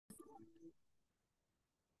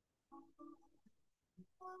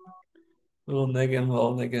Little niggin,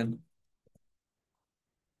 little niggin.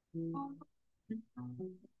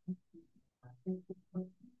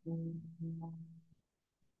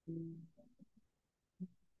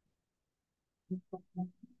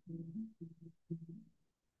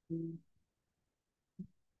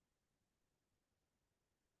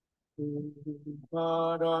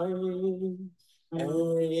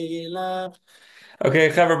 Okay,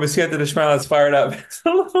 Chaver B'siyata D'Shema, let's fire it up. A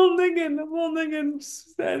little niggin.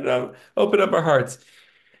 Stand up. Open up our hearts.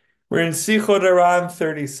 We're in Sichot Haran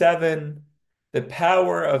 37, the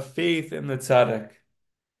power of faith in the tzaddik.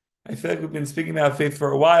 I feel like we've been speaking about faith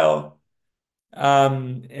for a while.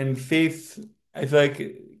 And faith, I feel like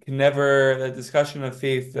can never, the discussion of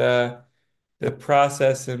faith, the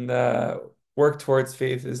process and work towards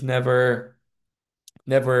faith is never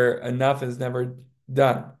enough, is never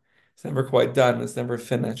done. It's never quite done. It's never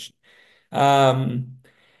finished. Um,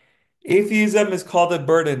 Atheism is called a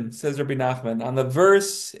burden, says Rabbi Nachman. On the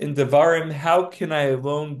verse in Devarim, how can I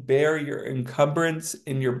alone bear your encumbrance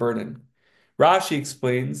in your burden? Rashi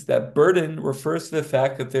explains that burden refers to the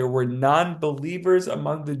fact that there were non-believers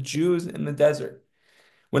among the Jews in the desert.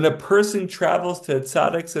 When a person travels to a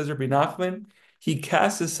tzaddik, says Rabbi Nachman, he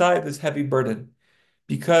casts aside this heavy burden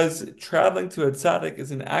because traveling to a tzaddik is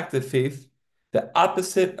an act of faith, the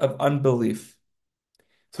opposite of unbelief.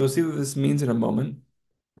 So we'll see what this means in a moment.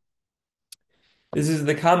 This is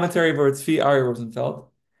the commentary of Tzvi Ari Rosenfeld.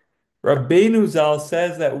 Rabbeinu Zal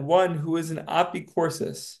says that one who is an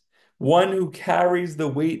apicorsis, one who carries the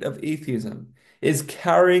weight of atheism, is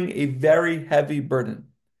carrying a very heavy burden.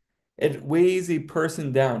 It weighs a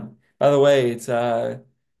person down. By the way, it's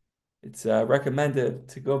recommended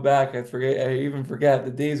to go back. I even forget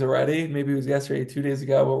the days already. Maybe it was yesterday, 2 days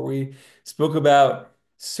ago, where we spoke about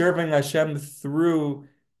serving Hashem through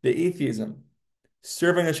the atheism.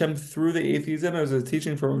 Serving Hashem through the atheism. It was a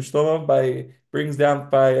teaching from Shlomo brings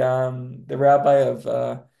down by the rabbi of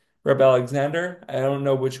Rabbi Alexander. I don't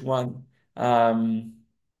know which Rabbi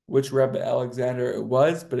Alexander it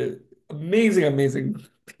was, but amazing, amazing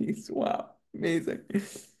piece. Wow, amazing.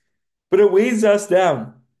 But it weighs us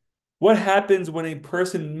down. What happens when a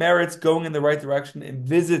person merits going in the right direction and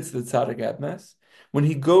visits the Tzaddik Emes? When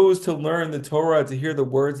he goes to learn the Torah, to hear the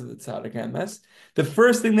words of the Tzaddik Emes, the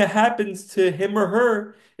first thing that happens to him or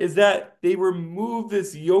her is that they remove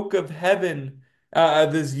this yoke of heaven,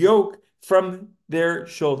 this yoke from their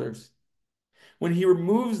shoulders. When he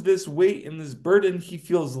removes this weight and this burden, he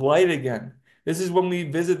feels light again. This is when we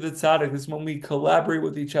visit the Tzaddik. This is when we collaborate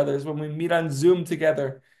with each other. This is when we meet on Zoom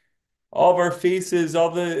together. All of our faces, all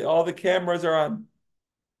the cameras are on.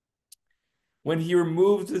 When he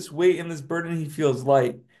removes this weight and this burden, he feels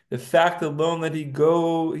light. The fact alone that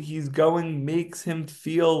he's going makes him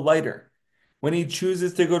feel lighter. When he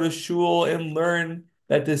chooses to go to shul and learn,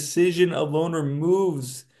 that decision alone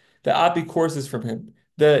removes the apicorsis from him,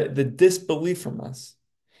 the disbelief from us.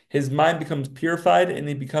 His mind becomes purified and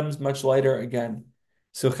he becomes much lighter again.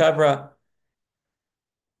 So, Chavra,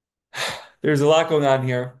 there's a lot going on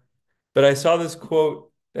here, but I saw this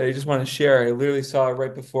quote that I just want to share. I literally saw it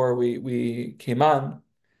right before we came on.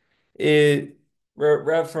 It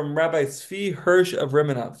from Rabbi Tzvi Hirsch of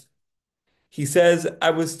Rimanov. He says, "I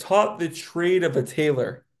was taught the trade of a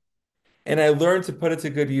tailor, and I learned to put it to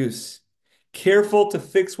good use. Careful to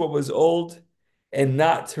fix what was old, and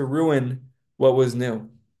not to ruin what was new."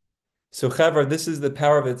 So, Chavar, this is the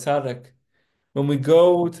power of the tzaddik. When we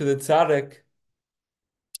go to the tzaddik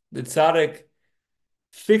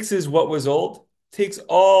fixes what was old, takes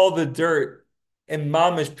all the dirt, and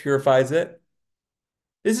mamish purifies it.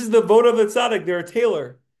 This is the vote of the tzaddik. They're a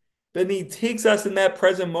tailor. Then he takes us in that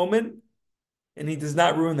present moment, and he does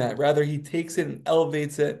not ruin that. Rather, he takes it and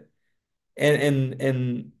elevates it,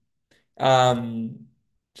 and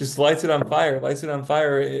just lights it on fire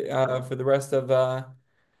for the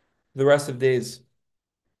rest of days.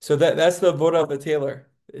 So that's the voda of the tailor.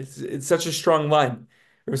 It's such a strong line.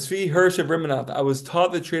 Rasvi Hirsch of Rimanov. I was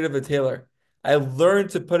taught the trade of a tailor. I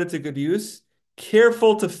learned to put it to good use,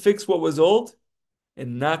 careful to fix what was old,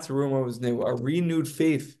 and not to ruin what was new. A renewed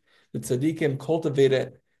faith. The tzaddikim cultivate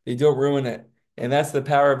it. They don't ruin it. And that's the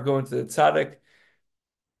power of going to the tzaddik.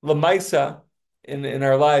 Lamaisa, in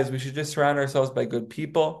our lives, we should just surround ourselves by good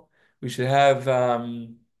people. We should have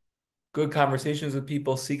good conversations with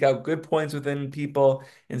people, seek out good points within people,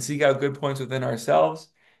 and seek out good points within ourselves,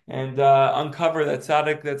 and uncover that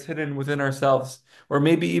tzaddik that's hidden within ourselves, or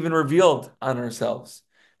maybe even revealed on ourselves.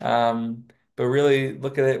 But really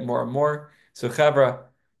look at it more and more. So, Chavra,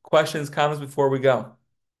 questions, comments before we go.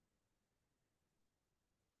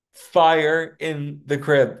 Fire in the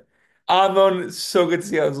crib. Amon, so good to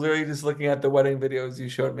see. I was literally just looking at the wedding videos you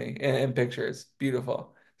showed me and pictures.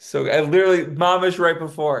 Beautiful. So I literally mamish right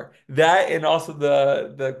before that, and also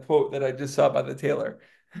the quote that I just saw by the tailor.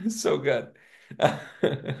 So good.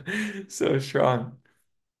 So strong.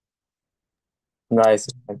 Nice.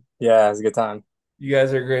 Yeah, it's a good time. You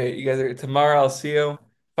guys are great. You guys are tomorrow. I'll see you.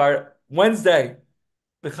 Fire Wednesday.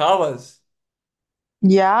 The Challahs.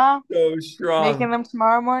 Yeah, So making strong. them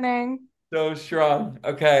tomorrow morning. So strong.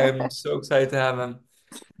 Okay, I'm so excited to have him.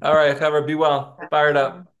 All right, Trevor, be well. Fired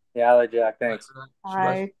up. Yeah, Jack. Thanks. Shabbat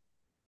Bye.